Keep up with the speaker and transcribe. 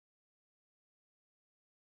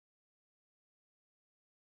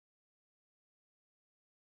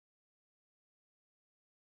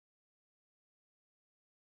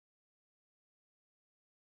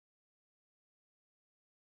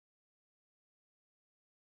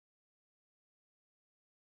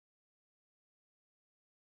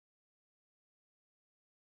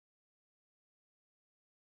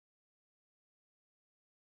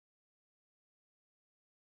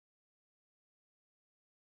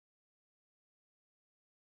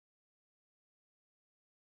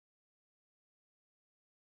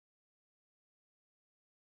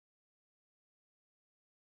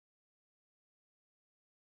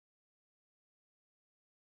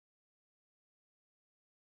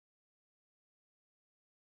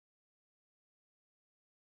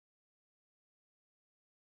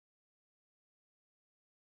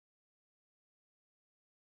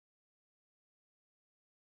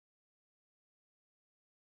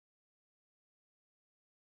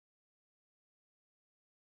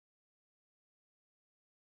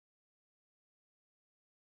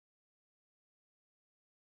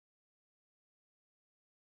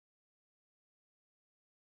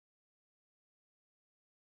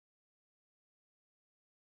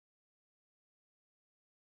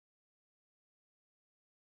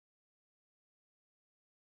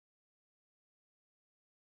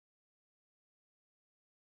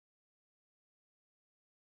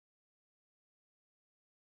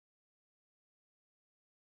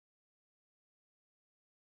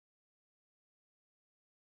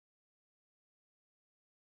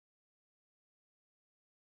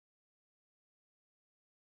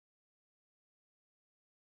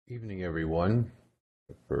Evening, everyone.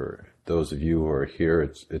 For those of you who are here,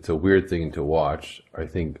 it's a weird thing to watch. I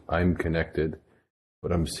think I'm connected,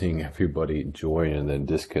 but I'm seeing everybody join and then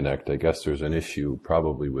disconnect. I guess there's an issue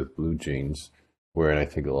probably with Blue Jeans, wherein I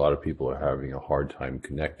think a lot of people are having a hard time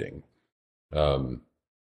connecting. Um,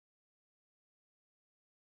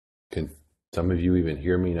 can some of you even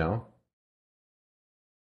hear me now?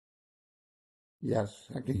 Yes,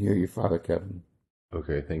 I can hear you, Father Kevin.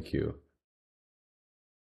 Okay, thank you.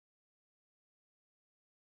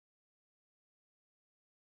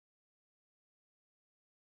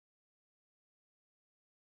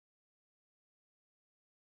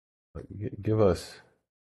 Give us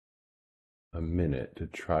a minute to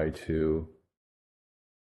try to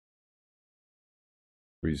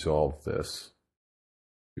resolve this.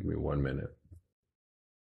 Give me 1 minute.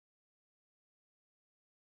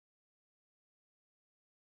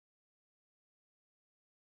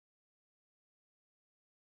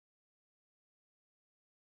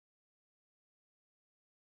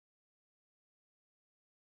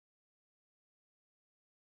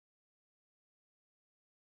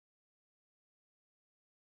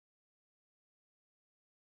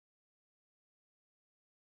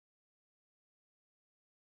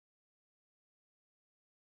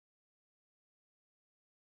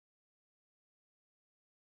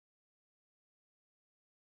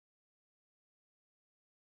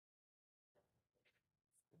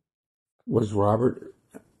 Was Robert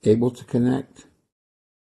able to connect?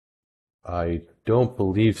 I don't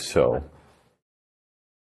believe so. At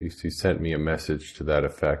least he sent me a message to that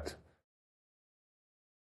effect.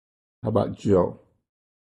 How about Joe?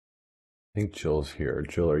 I think Jill's here.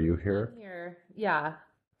 Jill, are you here? Here, yeah.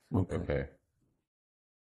 Okay. Okay.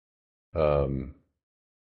 Um,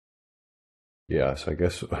 yeah, so I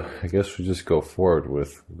guess we just go forward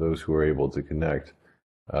with those who are able to connect.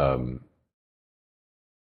 Um,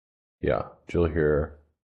 yeah, Jill here.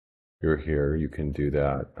 You're here. You can do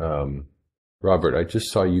that. Robert, I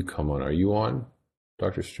just saw you come on. Are you on,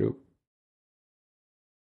 Dr. Stroop?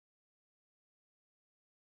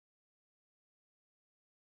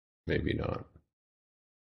 Maybe not.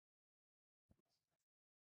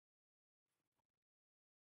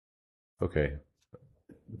 Okay.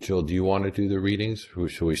 Jill, do you want to do the readings, or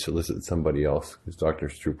should we solicit somebody else? Because Dr.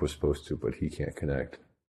 Stroop was supposed to, but he can't connect.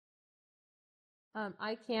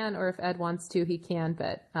 I can, or if Ed wants to, he can,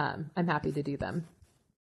 but I'm happy to do them.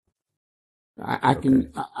 I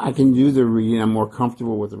can I can do the reading. I'm more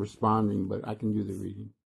comfortable with the responding, but I can do the reading.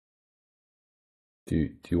 Do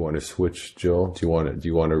you want to switch, Jill? Do you want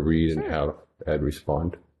to read and Sure. have Ed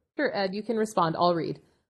respond? Sure, Ed, you can respond. I'll read.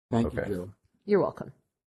 Thank Okay. you, Joe. You're welcome.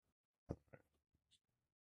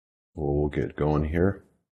 Well, we'll get going here.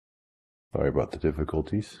 Sorry about the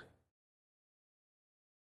difficulties.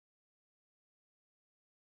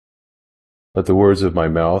 Let the words of my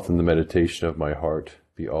mouth and the meditation of my heart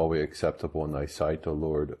be always acceptable in thy sight, O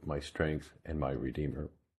Lord, my strength and my Redeemer.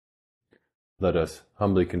 Let us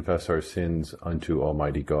humbly confess our sins unto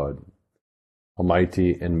Almighty God.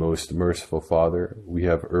 Almighty and most merciful Father, we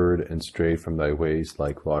have erred and strayed from thy ways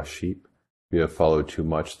like lost sheep. We have followed too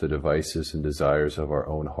much the devices and desires of our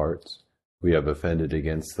own hearts. We have offended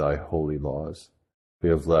against thy holy laws. We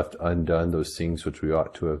have left undone those things which we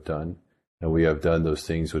ought to have done, and we have done those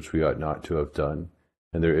things which we ought not to have done,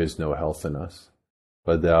 and there is no health in us.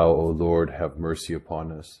 But thou, O Lord, have mercy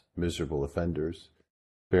upon us, miserable offenders.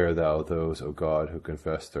 Spare thou those, O God, who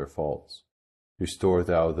confess their faults. Restore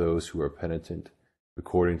thou those who are penitent,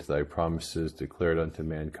 according to thy promises declared unto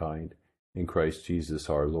mankind, in Christ Jesus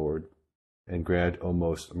our Lord. And grant, O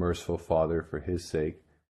most merciful Father, for his sake,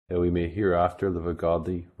 that we may hereafter live a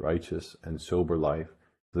godly, righteous, and sober life,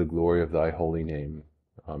 to the glory of thy holy name.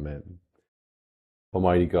 Amen.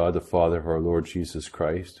 Almighty God, the Father of our Lord Jesus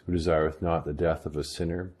Christ, who desireth not the death of a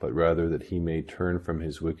sinner, but rather that he may turn from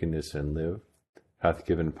his wickedness and live, hath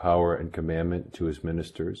given power and commandment to his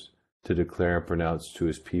ministers, to declare and pronounce to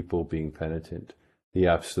his people, being penitent, the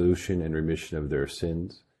absolution and remission of their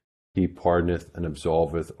sins. He pardoneth and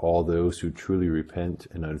absolveth all those who truly repent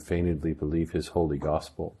and unfeignedly believe his holy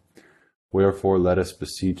gospel. Wherefore let us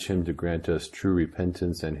beseech him to grant us true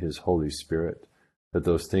repentance and his Holy Spirit, that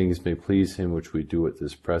those things may please him which we do at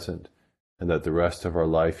this present, and that the rest of our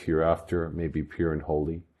life hereafter may be pure and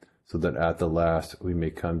holy, so that at the last we may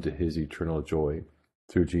come to his eternal joy,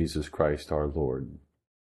 through Jesus Christ our Lord.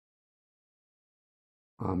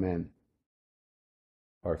 Amen.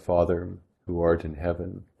 Our Father, who art in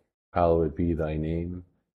heaven, hallowed be thy name.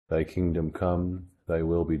 Thy kingdom come, thy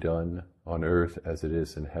will be done, on earth as it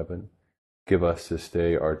is in heaven. Give us this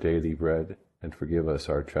day our daily bread, and forgive us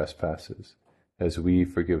our trespasses, as we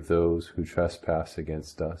forgive those who trespass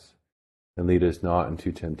against us. And lead us not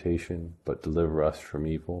into temptation, but deliver us from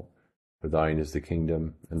evil. For thine is the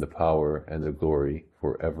kingdom, and the power, and the glory,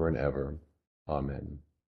 forever and ever. Amen.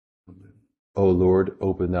 Amen. O Lord,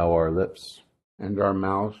 open thou our lips, And our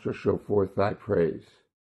mouths shall show forth thy praise.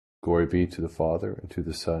 Glory be to the Father, and to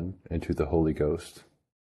the Son, and to the Holy Ghost.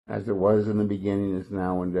 As it was in the beginning, is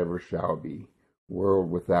now, and ever shall be, world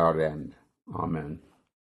without end. Amen.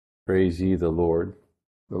 Praise ye the Lord.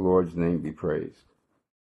 The Lord's name be praised.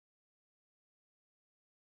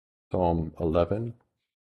 Psalm 11,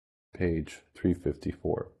 page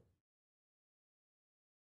 354.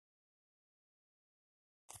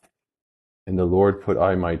 In the Lord put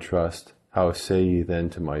I my trust. How say ye then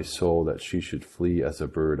to my soul that she should flee as a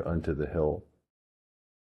bird unto the hill?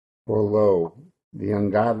 For lo, the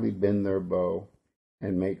ungodly bend their bow,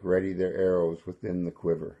 and make ready their arrows within the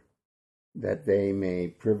quiver, that they may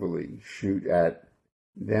privily shoot at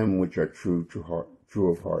them which are true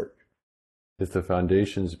of heart. If the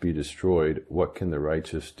foundations be destroyed, what can the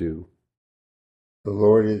righteous do? The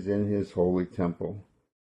Lord is in his holy temple.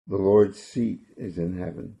 The Lord's seat is in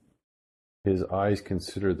heaven. His eyes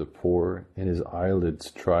consider the poor, and his eyelids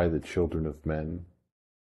try the children of men.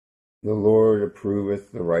 The Lord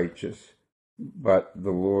approveth the righteous, but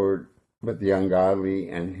the ungodly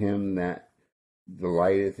and him that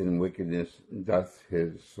delighteth in wickedness doth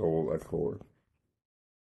his soul abhor.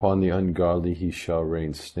 Upon the ungodly he shall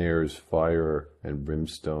rain snares, fire and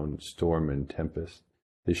brimstone, storm and tempest.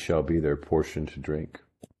 This shall be their portion to drink.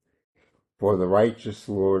 For the righteous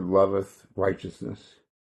Lord loveth righteousness.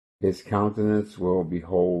 His countenance will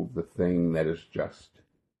behold the thing that is just.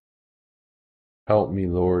 Help me,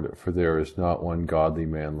 Lord, for there is not one godly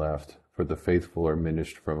man left, for the faithful are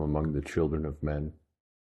diminished from among the children of men.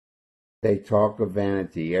 They talk of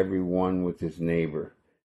vanity, every one with his neighbor.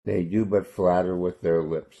 They do but flatter with their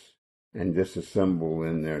lips, and dissemble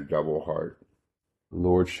in their double heart. The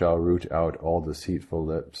Lord shall root out all deceitful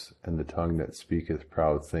lips, and the tongue that speaketh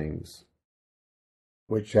proud things.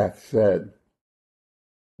 Which hath said,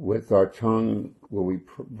 with our tongue will we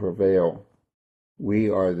prevail. We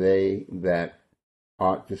are they that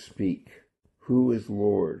ought to speak. Who is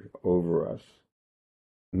Lord over us?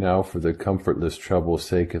 Now for the comfortless trouble's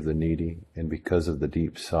sake of the needy, and because of the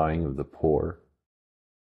deep sighing of the poor.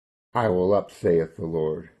 I will up, saith the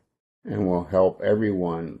Lord, and will help every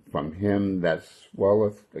one from him that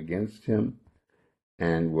swelleth against him,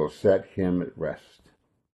 and will set him at rest.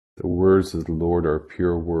 The words of the Lord are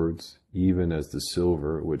pure words, even as the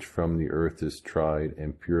silver which from the earth is tried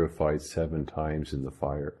and purified 7 times in the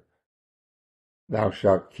fire. Thou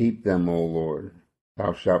shalt keep them, O Lord.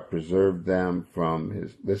 Thou shalt preserve them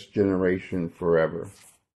from this generation forever.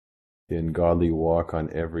 The ungodly walk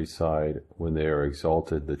on every side. When they are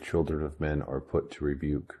exalted, the children of men are put to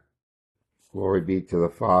rebuke. Glory be to the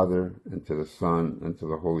Father, and to the Son, and to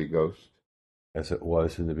the Holy Ghost. As it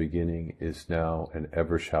was in the beginning, is now, and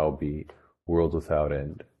ever shall be, world without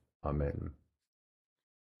end. Amen.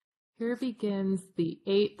 Here begins the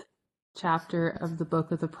 8th chapter of the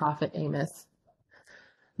book of the prophet Amos.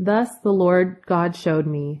 Thus the Lord God showed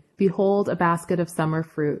me, behold, a basket of summer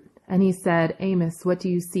fruit. And he said, Amos, what do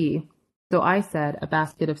you see? So I said, a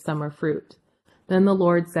basket of summer fruit. Then the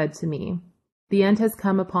Lord said to me, the end has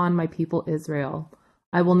come upon my people Israel.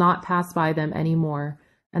 I will not pass by them any more,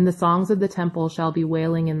 and the songs of the temple shall be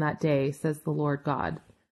wailing in that day, says the Lord God.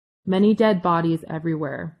 Many dead bodies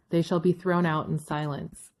everywhere. They shall be thrown out in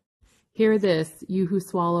silence. Hear this, you who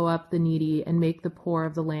swallow up the needy and make the poor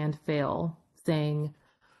of the land fail, saying,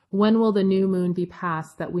 when will the new moon be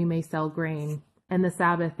passed that we may sell grain, and the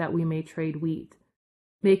Sabbath that we may trade wheat,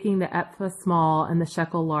 making the ephah small and the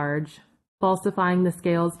shekel large, falsifying the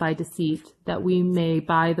scales by deceit, that we may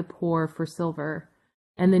buy the poor for silver,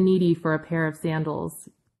 and the needy for a pair of sandals,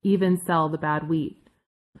 even sell the bad wheat.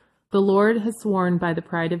 The Lord has sworn by the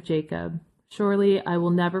pride of Jacob, surely I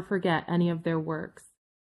will never forget any of their works.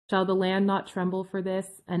 Shall the land not tremble for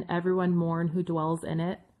this, and everyone mourn who dwells in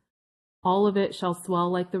it? All of it shall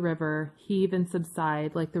swell like the river, heave and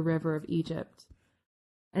subside like the river of Egypt.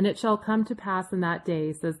 And it shall come to pass in that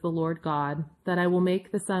day, says the Lord God, that I will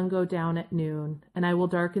make the sun go down at noon, and I will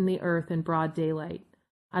darken the earth in broad daylight.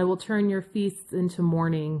 I will turn your feasts into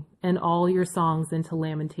mourning, and all your songs into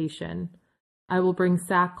lamentation. I will bring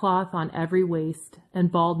sackcloth on every waist,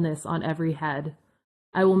 and baldness on every head.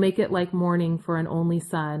 I will make it like mourning for an only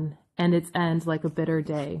son, and its end like a bitter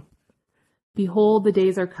day. Behold, the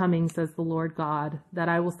days are coming, says the Lord God, that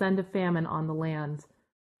I will send a famine on the land,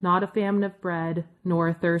 not a famine of bread, nor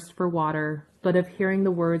a thirst for water, but of hearing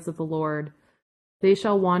the words of the Lord. They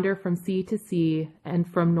shall wander from sea to sea, and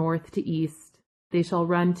from north to east. They shall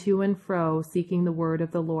run to and fro, seeking the word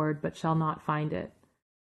of the Lord, but shall not find it.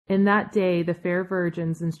 In that day the fair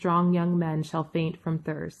virgins and strong young men shall faint from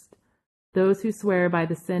thirst. Those who swear by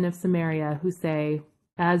the sin of Samaria, who say,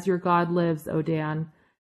 As your God lives, O Dan,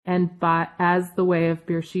 and as the way of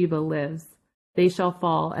Beersheba lives, they shall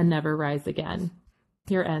fall and never rise again.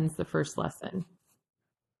 Here ends the first lesson.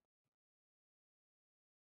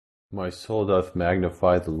 My soul doth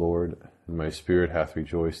magnify the Lord, and my spirit hath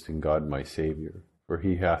rejoiced in God my Saviour, for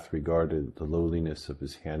he hath regarded the lowliness of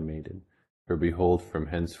his handmaiden. For behold, from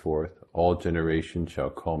henceforth all generations shall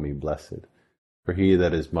call me blessed. For he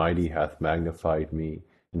that is mighty hath magnified me,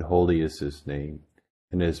 and holy is his name.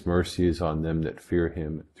 And his mercy is on them that fear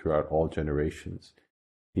him throughout all generations.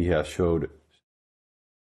 He hath showed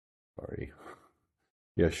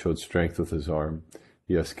strength with his arm.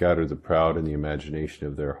 He hath scattered the proud in the imagination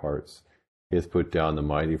of their hearts. He hath put down the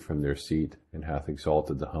mighty from their seat, and hath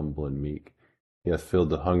exalted the humble and meek. He hath filled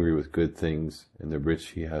the hungry with good things, and the rich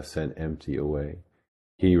he hath sent empty away.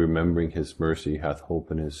 He, remembering his mercy, hath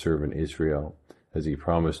hope in his servant Israel, as he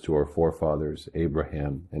promised to our forefathers,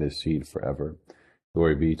 Abraham, and his seed forever.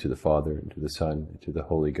 Glory be to the Father, and to the Son, and to the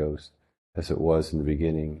Holy Ghost, as it was in the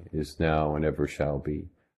beginning, is now, and ever shall be,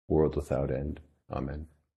 world without end. Amen.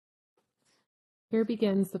 Here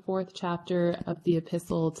begins the fourth chapter of the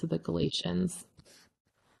Epistle to the Galatians.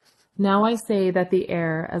 Now I say that the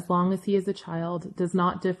heir, as long as he is a child, does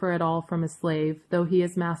not differ at all from a slave, though he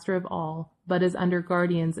is master of all, but is under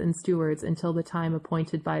guardians and stewards until the time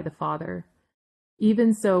appointed by the Father.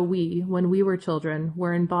 Even so we, when we were children,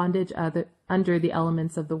 were in bondage under the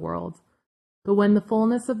elements of the world. But when the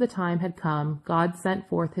fullness of the time had come, God sent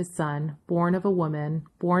forth his Son, born of a woman,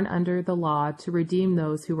 born under the law, to redeem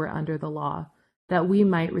those who were under the law, that we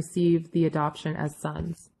might receive the adoption as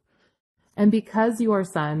sons. And because you are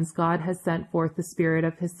sons, God has sent forth the Spirit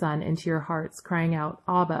of his Son into your hearts, crying out,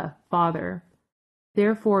 Abba, Father.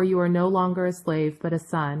 Therefore you are no longer a slave, but a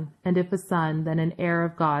son, and if a son, then an heir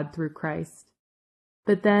of God through Christ.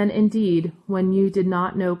 But then, indeed, when you did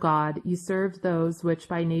not know God, you served those which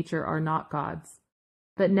by nature are not gods.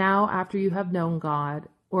 But now, after you have known God,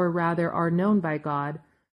 or rather are known by God,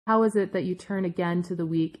 how is it that you turn again to the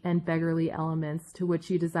weak and beggarly elements to which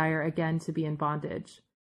you desire again to be in bondage?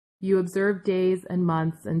 You observe days and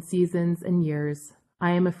months and seasons and years.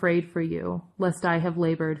 I am afraid for you, lest I have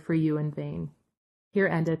labored for you in vain. Here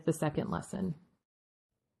endeth the second lesson.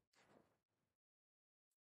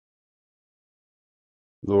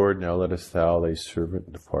 Lord, now lettest thou thy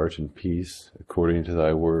servant depart in peace, according to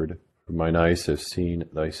thy word. For mine eyes have seen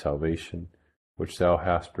thy salvation, which thou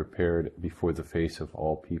hast prepared before the face of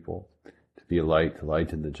all people, to be a light to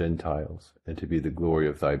lighten the Gentiles, and to be the glory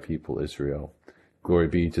of thy people Israel. Glory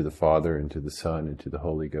be to the Father, and to the Son, and to the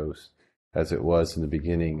Holy Ghost, as it was in the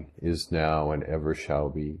beginning, is now, and ever shall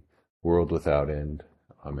be, world without end.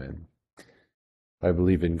 Amen. I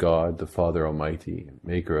believe in God, the Father Almighty,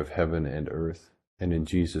 maker of heaven and earth, and in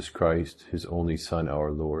Jesus Christ, his only Son,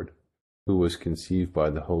 our Lord, who was conceived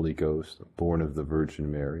by the Holy Ghost, born of the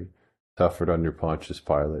Virgin Mary, suffered under Pontius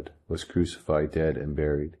Pilate, was crucified, dead, and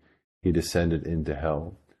buried. He descended into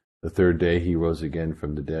hell. The third day he rose again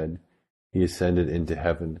from the dead. He ascended into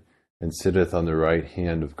heaven, and sitteth on the right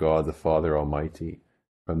hand of God the Father Almighty.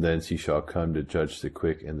 From thence he shall come to judge the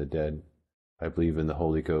quick and the dead. I believe in the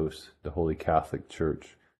Holy Ghost, the Holy Catholic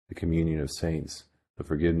Church, the communion of saints, the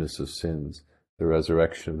forgiveness of sins, the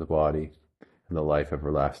resurrection of the body, and the life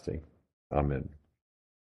everlasting. Amen.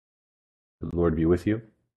 The Lord be with you.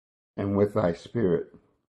 And with thy spirit.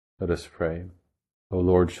 Let us pray. O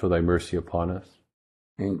Lord, show thy mercy upon us.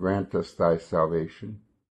 And grant us thy salvation.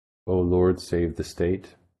 O Lord, save the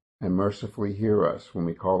state. And mercifully hear us when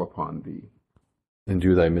we call upon thee.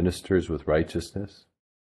 Endue thy ministers with righteousness.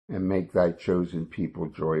 And make thy chosen people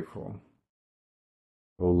joyful.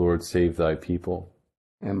 O Lord, save thy people.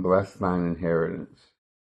 And bless thine inheritance.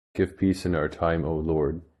 Give peace in our time, O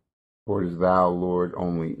Lord. For it is thou, Lord,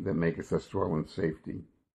 only that makest us dwell in safety.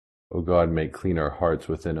 O God, make clean our hearts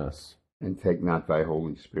within us. And take not thy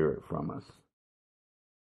Holy Spirit from us.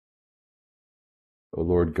 O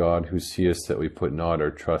Lord God, who seest that we put not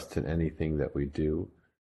our trust in anything that we do,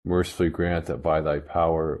 mercifully grant that by thy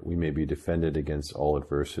power we may be defended against all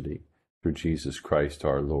adversity, through Jesus Christ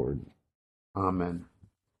our Lord. Amen.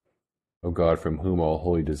 O God, from whom all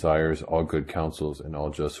holy desires, all good counsels, and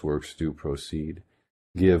all just works do proceed,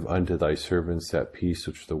 give unto thy servants that peace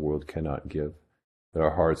which the world cannot give, that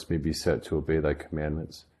our hearts may be set to obey thy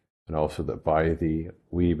commandments, and also that by thee,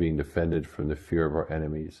 we, being defended from the fear of our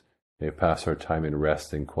enemies, may pass our time in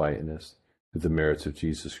rest and quietness, through the merits of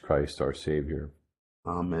Jesus Christ our Saviour.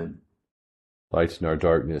 Amen. Lighten our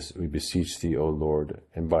darkness, we beseech thee, O Lord,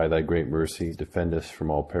 and by thy great mercy defend us from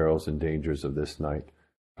all perils and dangers of this night,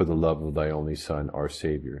 for the love of thy only Son, our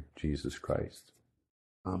Savior, Jesus Christ.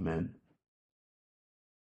 Amen.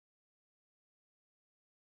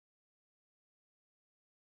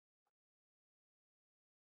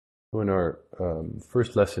 So in our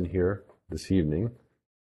first lesson here this evening,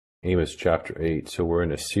 Amos chapter 8. So we're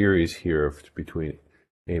in a series here between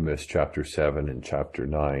Amos chapter 7 and chapter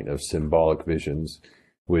 9 of symbolic visions,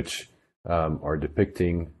 which are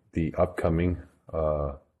depicting the upcoming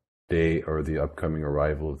day, or the upcoming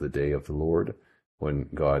arrival of the day of the Lord, when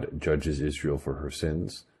God judges Israel for her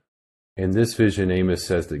sins. In this vision, Amos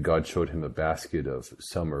says that God showed him a basket of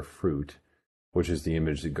summer fruit, which is the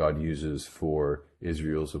image that God uses for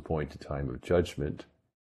Israel's appointed time of judgment.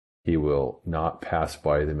 He will not pass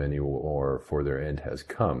by them anymore, for their end has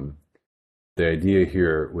come. The idea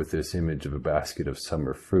here with this image of a basket of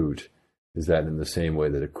summer fruit is that in the same way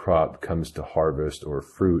that a crop comes to harvest, or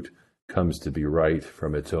fruit comes to be ripe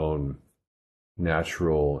from its own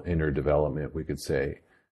natural inner development, we could say,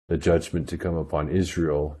 the judgment to come upon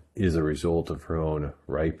Israel is a result of her own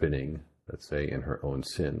ripening, let's say, in her own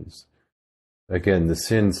sins. Again, the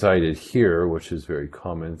sin cited here, which is very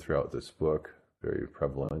common throughout this book, very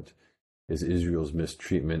prevalent, is Israel's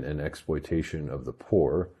mistreatment and exploitation of the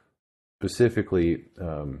poor, specifically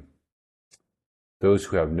those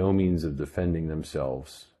who have no means of defending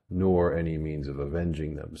themselves, nor any means of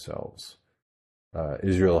avenging themselves.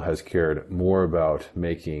 Israel has cared more about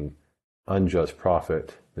making unjust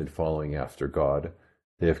profit than following after God.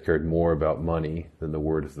 They have cared more about money than the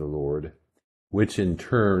word of the Lord, which in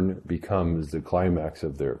turn becomes the climax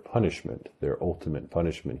of their punishment, their ultimate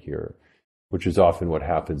punishment here, which is often what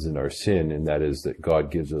happens in our sin, and that is that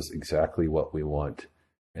God gives us exactly what we want,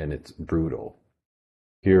 and it's brutal.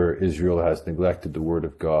 Here, Israel has neglected the word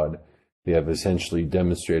of God. They have essentially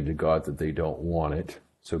demonstrated to God that they don't want it,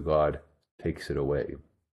 so God takes it away.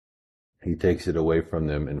 He takes it away from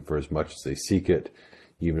them, and for as much as they seek it,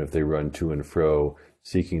 even if they run to and fro,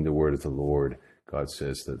 seeking the word of the Lord, God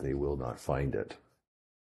says that they will not find it.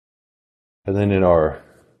 And then in our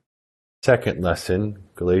second lesson,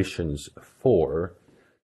 Galatians 4,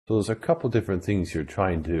 so there's a couple different things you're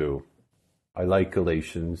trying to. I like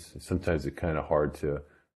Galatians. Sometimes it's kind of hard to,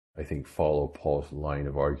 I think, follow Paul's line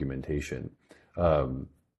of argumentation. So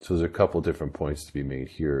there's a couple different points to be made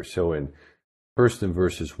here. So first in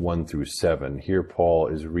verses 1 through 7, here Paul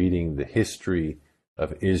is reading the history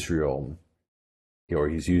of Israel, or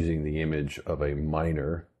he's using the image of a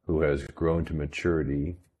miner who has grown to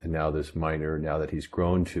maturity, and now this miner, now that he's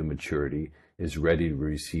grown to maturity, is ready to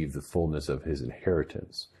receive the fullness of his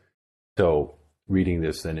inheritance. So reading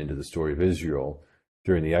this then into the story of Israel,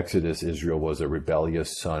 during the Exodus, Israel was a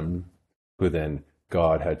rebellious son who then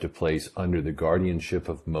God had to place under the guardianship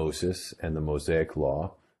of Moses and the Mosaic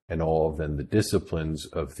law, and all of then the disciplines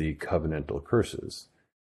of the covenantal curses.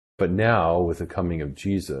 But now, with the coming of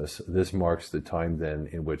Jesus, this marks the time then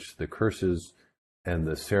in which the curses and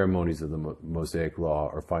the ceremonies of the Mosaic law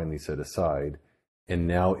are finally set aside, and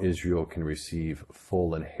now Israel can receive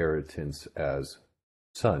full inheritance as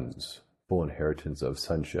sons, full inheritance of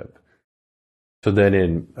sonship. So then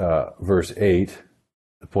in verse 8,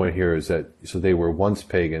 the point here is that, so they were once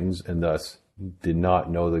pagans and thus did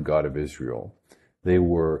not know the God of Israel. They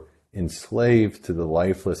were enslaved to the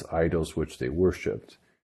lifeless idols which they worshipped.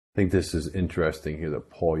 I think this is interesting here that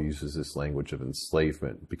Paul uses this language of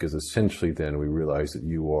enslavement, because essentially then we realize that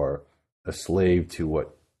you are a slave to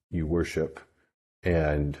what you worship,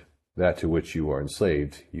 and that to which you are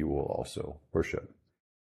enslaved, you will also worship.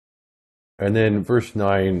 And then verse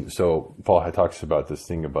 9, so Paul talks about this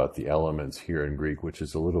thing about the elements here in Greek, which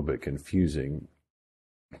is a little bit confusing.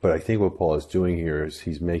 But I think what Paul is doing here is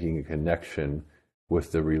he's making a connection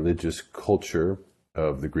with the religious culture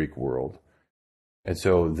of the Greek world. And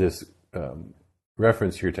so this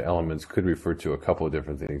reference here to elements could refer to a couple of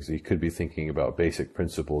different things. He could be thinking about basic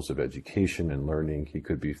principles of education and learning. He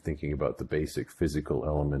could be thinking about the basic physical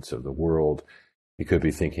elements of the world. He could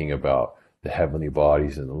be thinking about the heavenly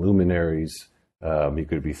bodies and the luminaries. He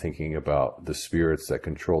could be thinking about the spirits that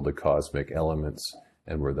control the cosmic elements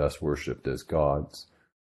and were thus worshipped as gods.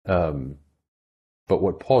 But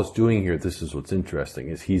what Paul's doing here, this is what's interesting,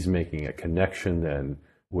 is he's making a connection then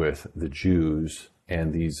with the Jews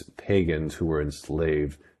and these pagans who were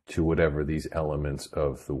enslaved to whatever these elements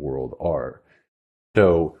of the world are.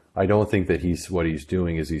 So I don't think that what he's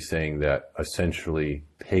doing is he's saying that essentially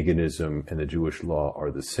paganism and the Jewish law are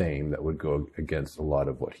the same. That would go against a lot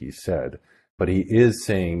of what he said. But he is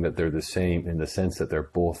saying that they're the same in the sense that they're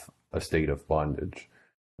both a state of bondage.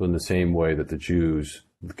 So in the same way that the Jews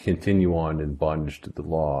continue on in bondage to the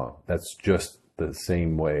law. That's just the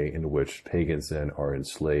same way in which pagans then are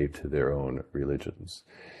enslaved to their own religions.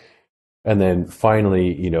 And then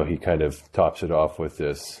finally, he kind of tops it off with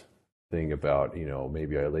this thing about,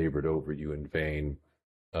 maybe I labored over you in vain.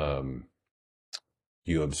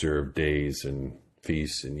 You observe days and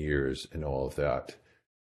feasts and years and all of that.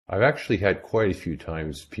 I've actually had quite a few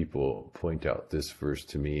times people point out this verse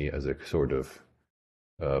to me as a sort of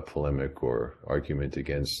polemic or argument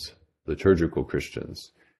against liturgical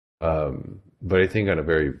Christians. But I think on a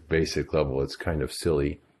very basic level, it's kind of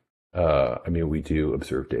silly. We do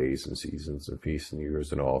observe days and seasons and feasts and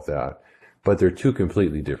years and all of that, but they're two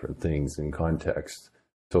completely different things in context.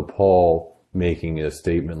 So Paul making a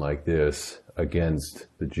statement like this against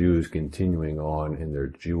the Jews continuing on in their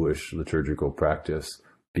Jewish liturgical practice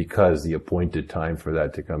because the appointed time for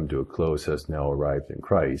that to come to a close has now arrived in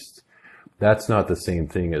Christ. That's not the same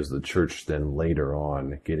thing as the church then later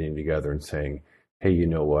on getting together and saying, hey, you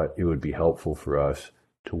know what? It would be helpful for us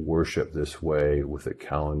to worship this way with a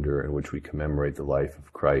calendar in which we commemorate the life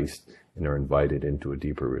of Christ and are invited into a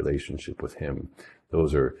deeper relationship with him.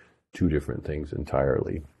 Those are two different things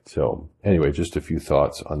entirely. So anyway, just a few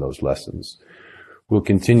thoughts on those lessons. We'll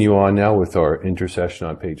continue on now with our intercession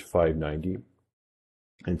on page 590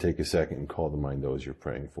 and take a second and call to mind those you're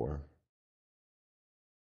praying for.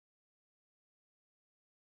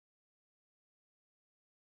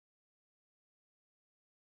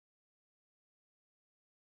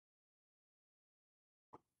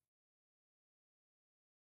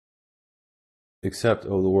 Accept,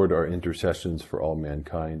 O Lord, our intercessions for all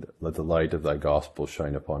mankind. Let the light of thy gospel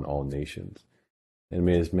shine upon all nations. And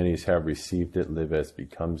may as many as have received it live as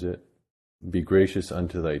becomes it. Be gracious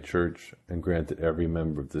unto thy church, and grant that every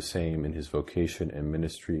member of the same in his vocation and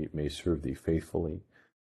ministry may serve thee faithfully.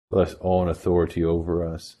 Bless all in authority over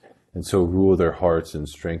us, and so rule their hearts and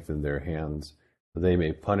strengthen their hands, that they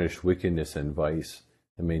may punish wickedness and vice,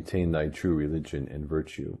 and maintain thy true religion and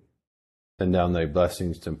virtue. Send down thy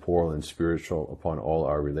blessings, temporal and spiritual, upon all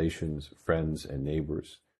our relations, friends, and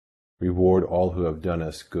neighbors. Reward all who have done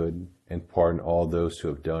us good, and pardon all those who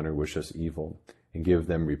have done or wish us evil, and give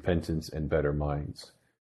them repentance and better minds.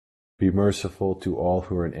 Be merciful to all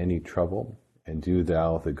who are in any trouble, and do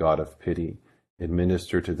thou, the God of pity,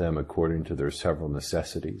 administer to them according to their several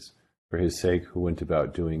necessities, for his sake who went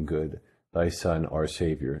about doing good, thy Son, our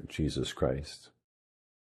Savior, Jesus Christ.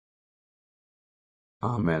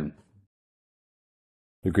 Amen.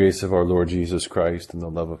 The grace of our Lord Jesus Christ, and the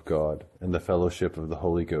love of God, and the fellowship of the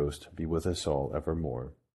Holy Ghost be with us all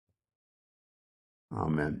evermore.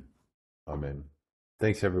 Amen. Amen.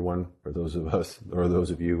 Thanks, everyone, for those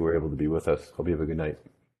of you who were able to be with us. Hope you have a good night.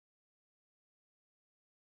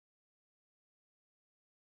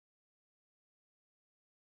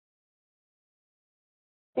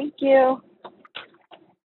 Thank you.